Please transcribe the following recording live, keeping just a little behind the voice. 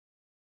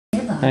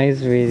Hi,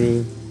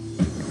 sweetie.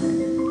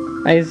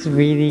 Hi,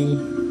 sweetie.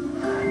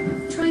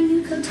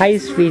 Hi,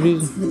 sweetie.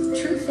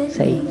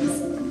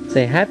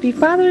 Say Happy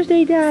Father's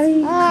Day,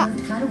 Daddy.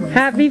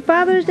 Happy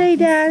Father's Day,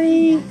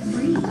 Daddy.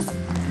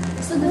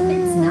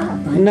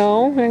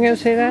 No, I'm gonna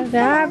say that.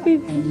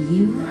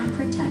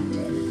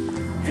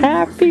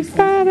 Happy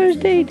Father's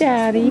Day,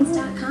 Daddy.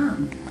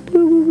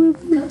 Boo, boo,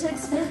 boo,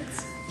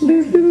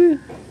 boo, boo, boo.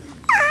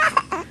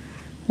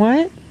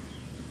 What?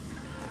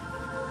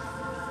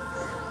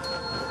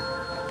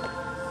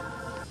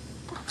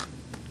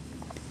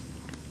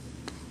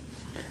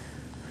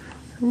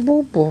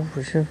 Boo, boo,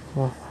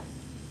 boo.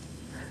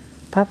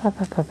 Papa,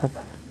 papa,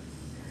 papa.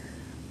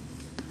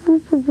 Boo,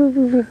 boo, boo,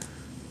 boo, boo.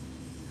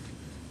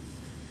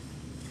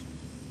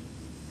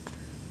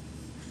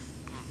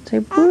 Say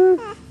boo.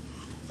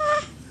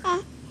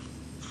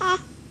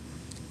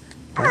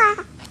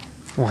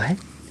 What?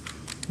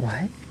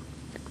 What?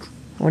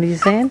 What are you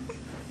saying?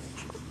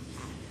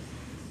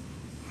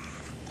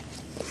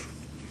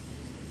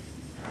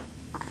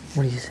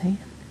 What are you saying?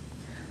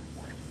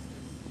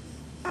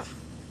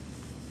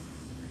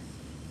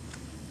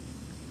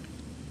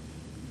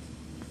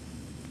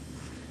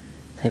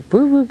 Say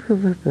boo boo boo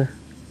boo boo.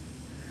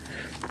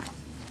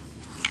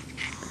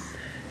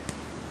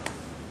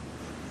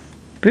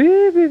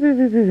 Boo boo boo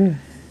boo boo boo.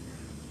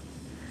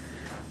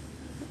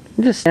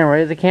 I'm just standing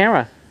right at the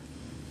camera.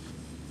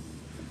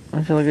 Why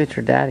don't you look at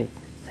your daddy?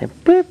 Say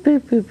boo boo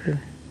boo boo.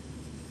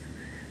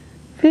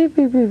 Boo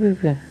boo boo boo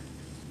boo.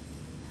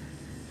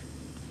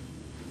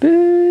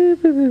 Boo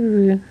boo boo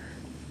boo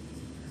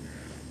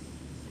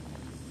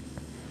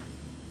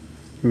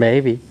boo.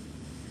 Baby.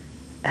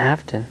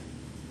 Afton.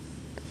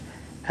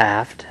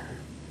 Afton.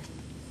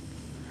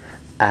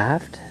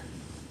 Afton.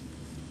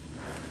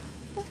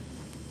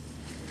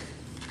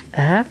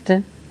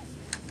 Afton.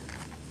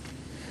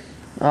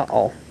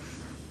 Uh-oh.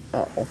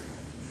 Uh-oh.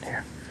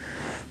 Here.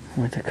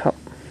 With the cup.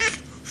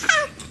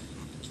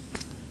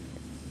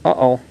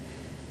 Uh-oh.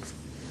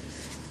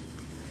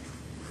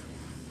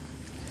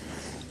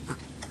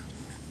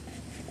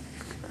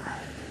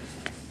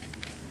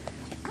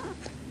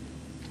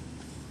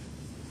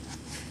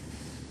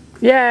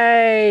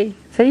 Yay!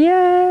 Say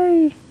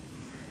yay!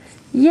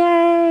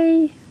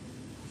 Yay!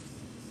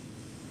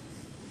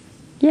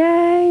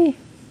 Yay!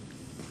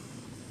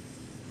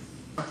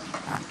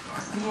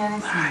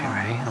 Alright,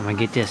 ready? I'm gonna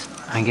get this.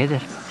 I guess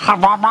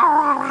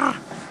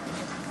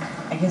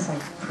I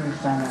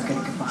proved I'm not good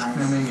at goodbyes.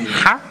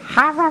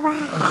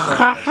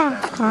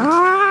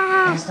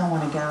 I just don't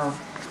want to go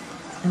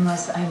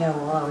unless I know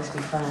we'll always be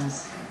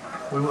friends.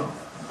 We will.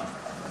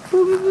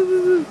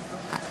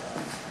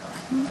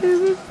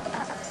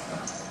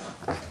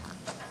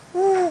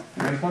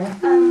 You ready for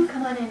me?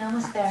 Come on in,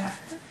 almost there.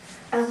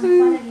 Why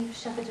don't you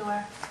shut the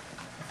door?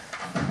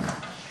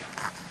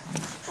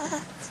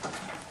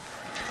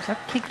 Stop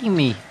kicking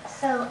me.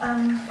 So,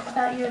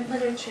 about your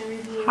literature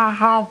review.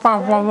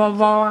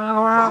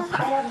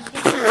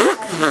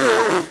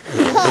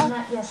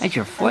 That's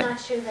your foot. I'm not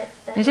sure that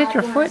Is it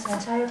your foot? An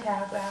entire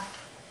paragraph.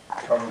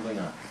 Probably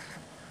not.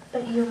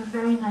 But you have a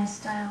very nice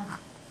style.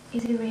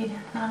 Easy to read,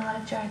 not a lot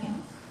of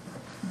jargon.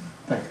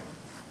 Thank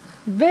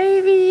you.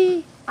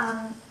 Baby!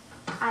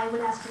 I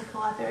would ask you to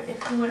co-author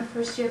if you weren't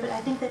first year, but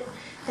I think that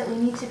we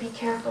need to be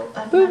careful of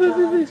not drawing a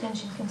lot of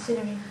attention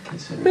considering.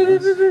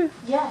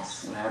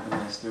 Yes. What happened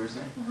last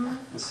Thursday? Mm-hmm.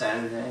 And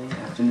Saturday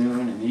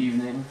afternoon and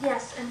evening.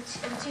 Yes, and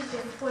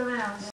Tuesday before rounds.